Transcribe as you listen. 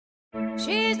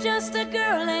She's just a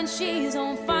girl and she's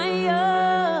on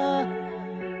fire,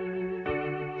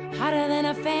 hotter than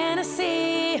a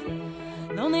fantasy,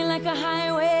 lonely like a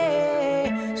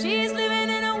highway. She's living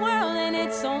in a world and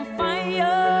it's on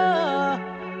fire,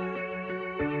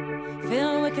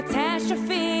 filled with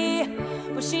catastrophe,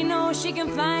 but she knows she can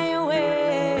fly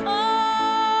away. Oh,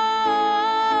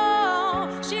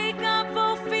 she got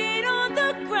both feet on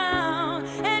the ground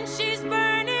and she's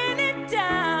burning it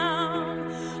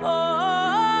down. Oh,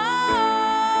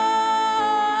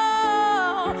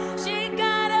 she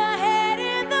got her head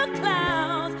in the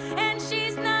clouds and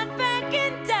she's not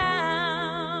backing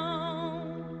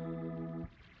down.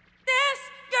 This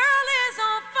girl is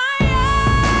on fire.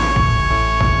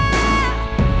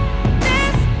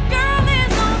 This girl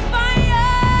is on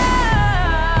fire.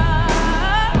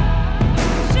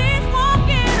 She's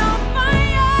walking on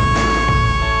fire.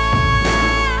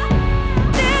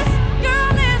 This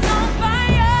girl is on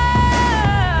fire.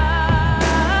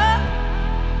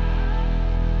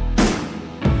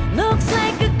 Looks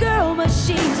like a girl, but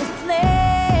she's a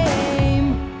flame,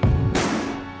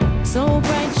 so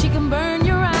bright she can burn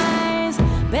your eyes.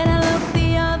 Better look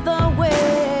the other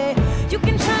way. You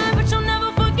can try, but you'll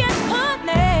never forget her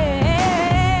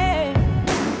name.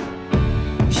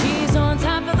 She's on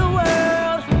top of the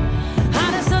world,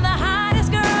 hottest of the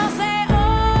hottest girls. Say, oh,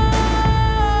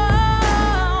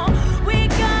 we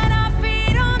got our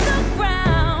feet on the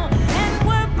ground and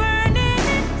we're burning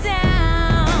it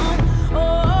down.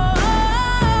 Oh,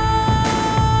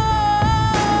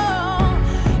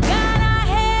 got our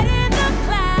head in the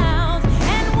clouds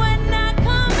and we're not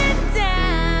coming down.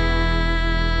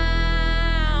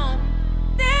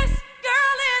 This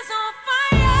girl is on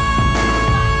fire.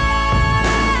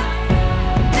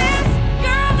 This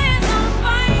girl is on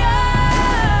fire.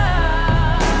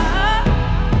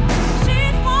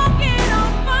 She's walking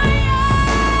on fire.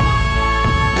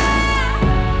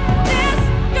 This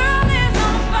girl is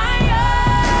on fire.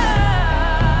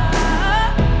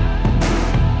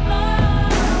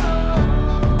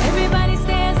 Everybody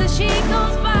stares as she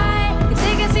goes by, 'cause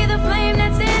they can see the flame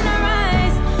that's in her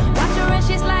eyes. Watch her as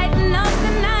she's lighting up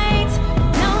the night.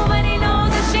 Nobody knows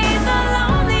that she's a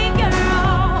lonely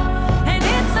girl, and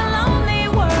it's a lonely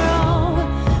world.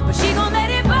 But she gon' let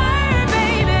it burn,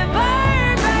 baby,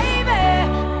 burn, baby.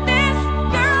 This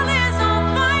girl is on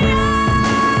fire.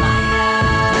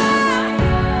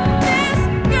 This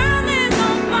girl is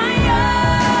on fire.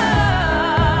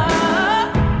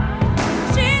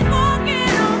 She's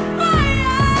walking on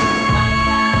fire.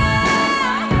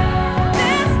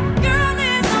 This girl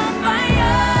is on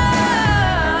fire.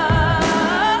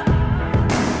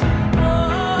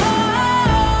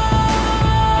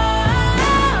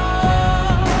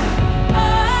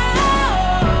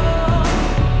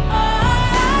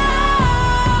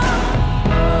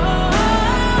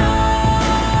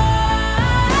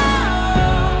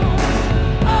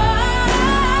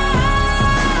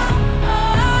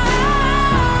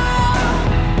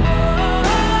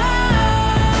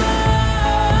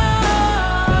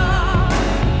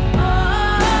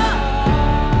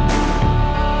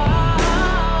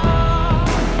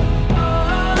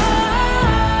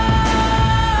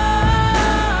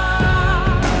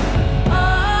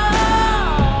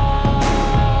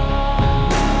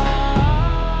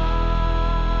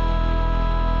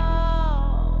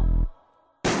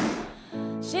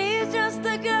 She's just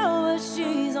a girl, but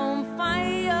she's on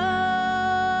fire.